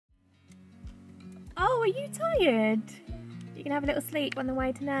Oh, are you tired? You can have a little sleep on the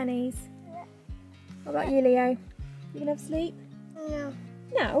way to Nanny's. What about you, Leo? You can have sleep? No.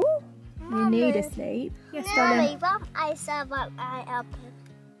 No? Mommy. You need a sleep. Yes, Mommy, darling. one eye shut, one eye open.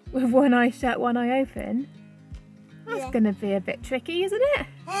 With one eye shut, one eye open? That's Yeah. going to be a bit tricky, isn't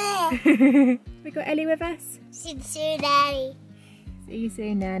it? We got Ellie with us. See you, Daddy. See you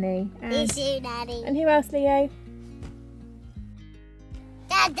soon, Nanny. See you, Daddy. And who else, Leo?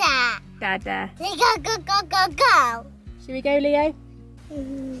 Dada. Dada. Go. Should we go, Leo?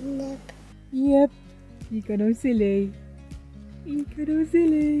 Nope. Yep. You got all silly. You got all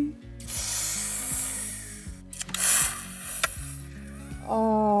silly.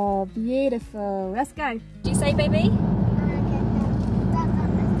 Oh, beautiful. Let's go. Did you say, baby?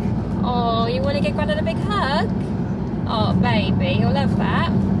 Oh, you want to give Grandad a big hug? Oh, baby, you'll love that.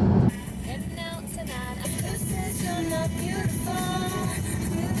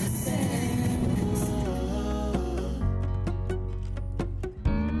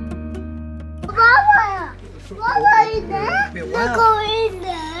 Mama, in there? Don't go in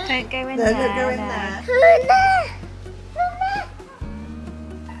there. Don't go in No, there. don't go in there. Who in there?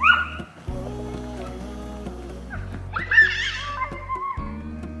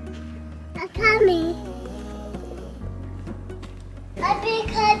 Tommy. I think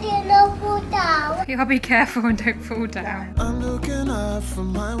I did not fall down. You gotta be careful and don't fall down. I'm looking up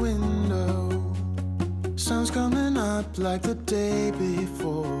from my window. Sun's coming up like the day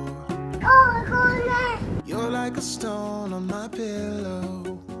before. Oh, go there. You're like a stone on my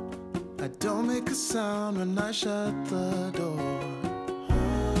pillow. I don't make a sound when I shut the door.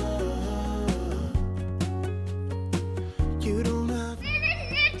 You don't have.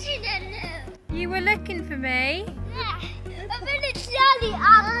 You were looking for me? I finished Sally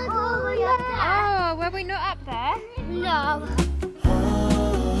up over there. Oh, were we not up there? No.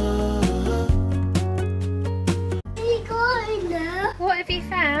 Go in there. What have you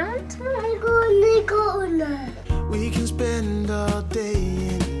found? Go in there. We can spend all day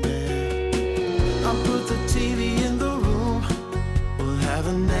in bed. I'll put the TV in the room. We'll have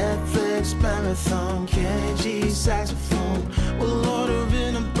a Netflix marathon. Kenny G saxophone. We'll order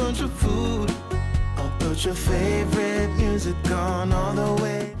in a bunch of food. I'll put your favorite music on all the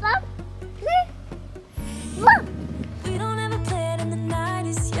way. Mom. We don't have a plan and the night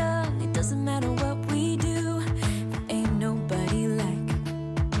is young. It doesn't matter what we do. There ain't nobody like.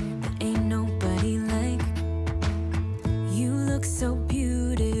 There ain't nobody like. You look so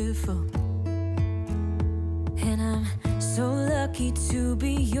beautiful. And I'm so lucky to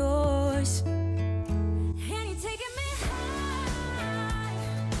be yours. And you're taking me high.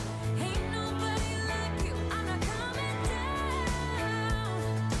 Ain't nobody like you. I'm not coming down.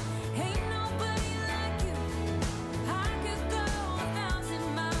 Ain't nobody like you. I could go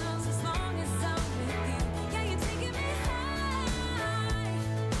 1,000 miles as long as I'm with you. Yeah, you're taking me high.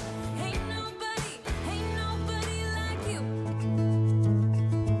 Ain't nobody like you.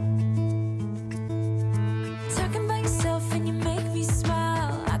 Talking by yourself and you make me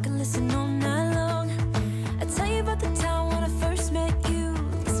smile. I can listen all night long. I tell you about the time when I first met you,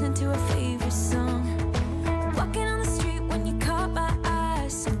 listening to our favorite song. Walking on the street when you caught my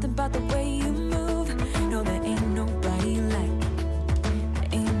eyes, something about the way you move. No, there ain't nobody like. There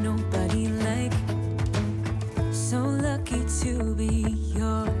ain't nobody like. So lucky to be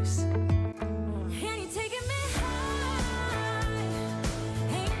yours. And you're taking me high.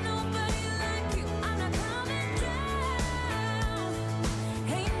 Ain't nobody like you. I'm not coming down.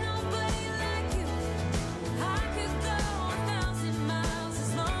 Ain't nobody like you. I could go 1,000 miles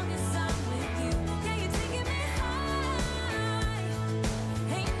as long as I'm with you. Yeah, you're taking me high.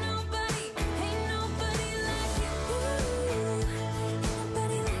 Ain't nobody like you. Ain't nobody like you. Ain't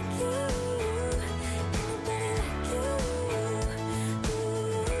nobody like you. Ain't nobody like you.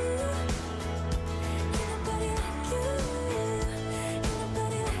 Ain't nobody like you. Ain't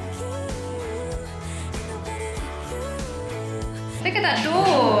nobody like you. Look at that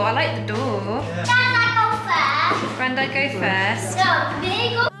door. I like the door. Dada, go first. Grandad, go first. No, me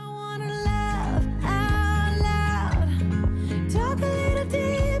go. I wanna laugh out loud, talk a little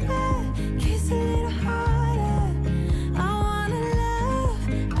deeper, kiss a little harder. I wanna laugh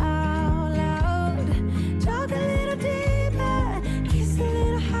out loud, talk a little deeper, kiss a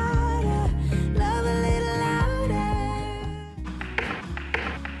little harder, love a little louder.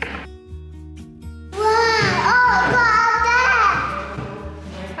 Wow. Oh,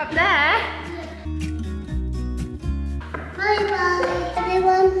 Up there? bye bye.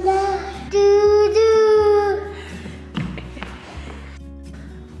 Everyone there. Do.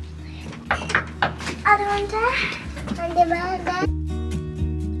 Other one there. And the one there.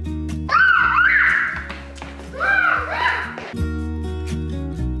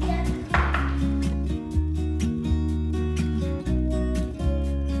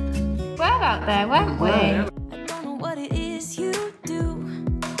 together, won't we? I don't know what it is you do.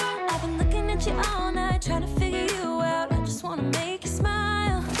 I've been looking at you all night, trying to figure you out. I just wanna make you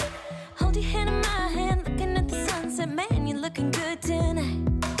smile. Hold your hand in my hand, looking at the sunset. Man, you're looking good tonight.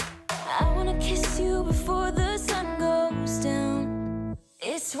 I wanna kiss you before the sun goes down.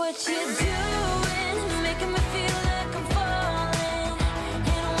 It's what you're doing, making me feel like I'm falling.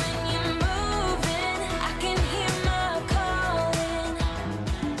 And when you're moving, I can hear my calling.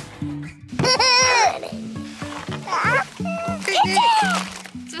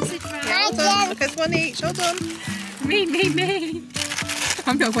 Sausage roll. Hold on, look, there's one each. Hold on. Me.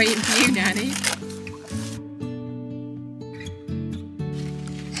 I'm not waiting for you, Nanny.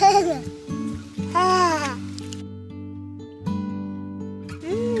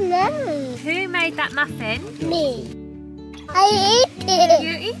 Who made that muffin? Me. I ate it.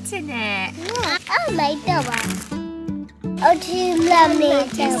 You're eating it. Yeah, I made that one. Oh, too yummy.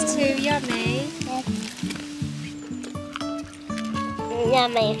 It's too yummy.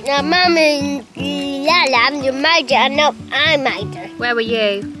 Yummy. Now, Mummy, làm you made it. No, I made it. Where were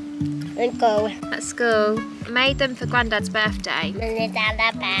you? Let's go. At school. I made them for Grandad's birthday. Happy birthday,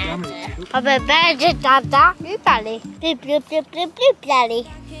 Dada. Bloody. Bloody. I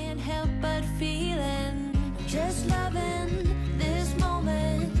can't help but feeling, just loving this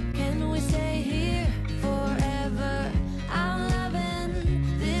moment. Can we stay here forever? I'm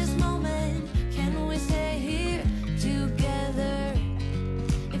loving this moment. Can we stay here together?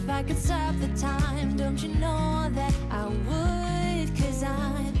 If I could stop the time, don't you know that I would? 'Cause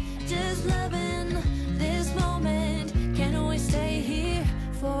I'm just loving this moment. Can we stay here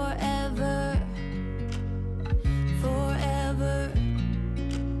forever? Forever.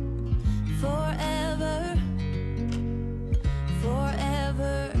 Forever,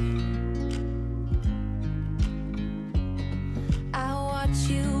 forever. I watch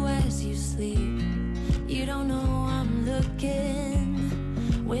you as you sleep. You don't know I'm looking.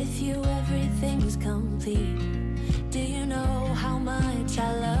 With you everything's complete. Do you know how much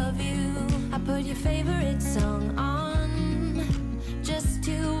I love you? I put your favorite song on just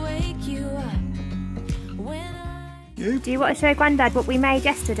to wake you up. When Do you want to show Grandad what we made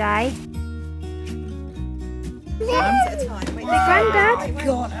yesterday? At a time. Wait, Grandad?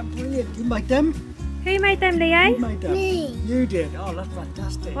 God, how brilliant. You made them? Who made them, Leo? You made them? Me. You did. Oh, that's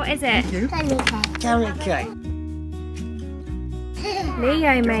fantastic. What is it? Thank you. Carrot cake.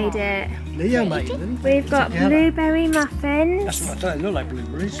 Leo made it. Leo made them. We've got Together. blueberry muffins That's what I thought. They look like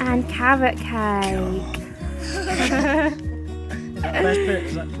blueberries. and carrot cake. Is that the best bit?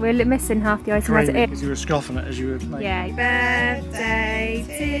 Is that We're missing half the icing. creamy? Because you were scoffing at it as you were making Yeah. Birthday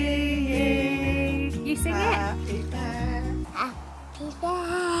to you. You sing it. Happy birthday. Happy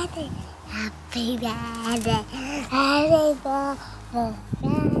birthday. Happy birthday. Happy birthday.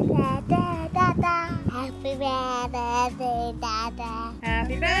 Happy birthday, Dada.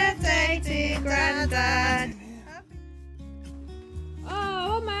 Happy birthday to Grandad.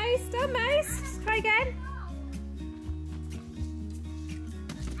 Oh, almost. Try again.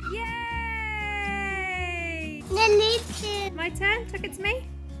 Yay! You need to. My turn. Tuck it to me.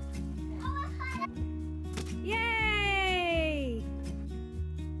 Yay!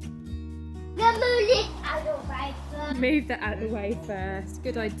 Move it out of the way first. Move that out of the way first.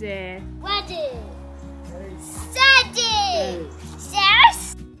 Good idea. Ready. Steady.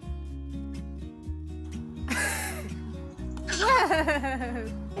 Stairs. Whoa!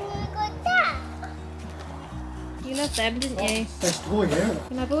 Got that. You love them, didn't you? Best toy, yeah. You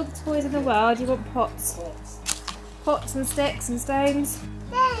can have all the toys in the world. You want pots. Pots and sticks and stones.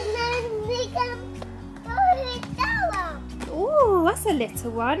 Then we can put it down. Ooh, that's a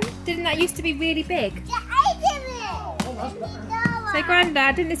little one. Didn't that used to be really big? The item. So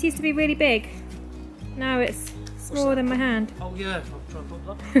Grandad, didn't this used to be really big? Now it's smaller than my hand. Oh, yeah. I'll try and put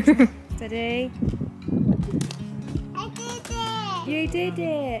that. Steady. I did it. You did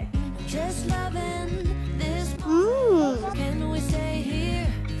it. just loving this Mmm. can we stay here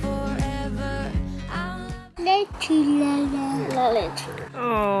forever?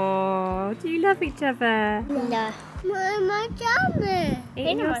 Oh, do you love each other? No. My sandwich.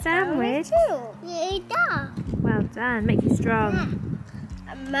 Eating your sandwich? You eat that. Well done, make you strong.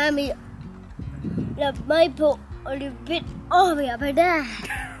 Mommy, the maple a little bit over there.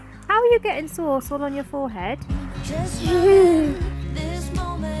 How are you getting sauce all on your forehead? Just loving this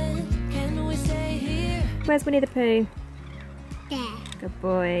moment. Can we stay here? Where's Winnie the Pooh? There. Good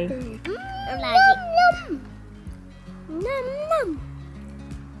boy. Num.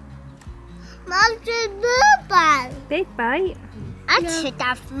 Mom's a mobile. Big bite. I should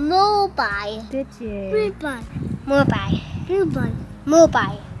have mobile. Did you? Mobile. Mobile. Mobile.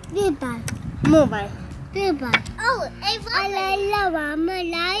 Mobile. Mobile. Mobile. Goodbye. Oh, I love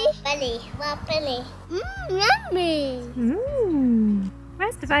Billy. Yummy.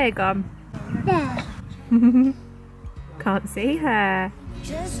 Where's Devea gone? Yeah. Can't see her.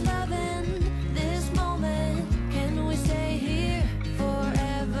 Just loving this moment. Can we stay here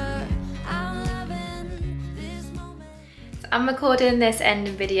forever? I'm loving this moment. So I'm recording this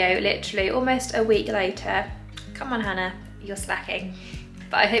ending video literally almost a week later. Come on, Hannah, you're slacking.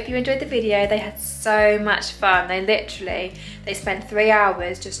 But I hope you enjoyed the video. They had so much fun. They spent 3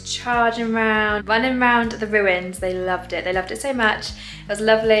 hours just charging around, running around the ruins. They loved it. They loved it so much. It was a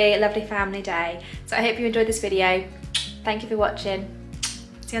lovely, lovely family day. So I hope you enjoyed this video. Thank you for watching.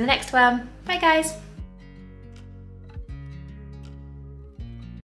 See you on the next one. Bye, guys.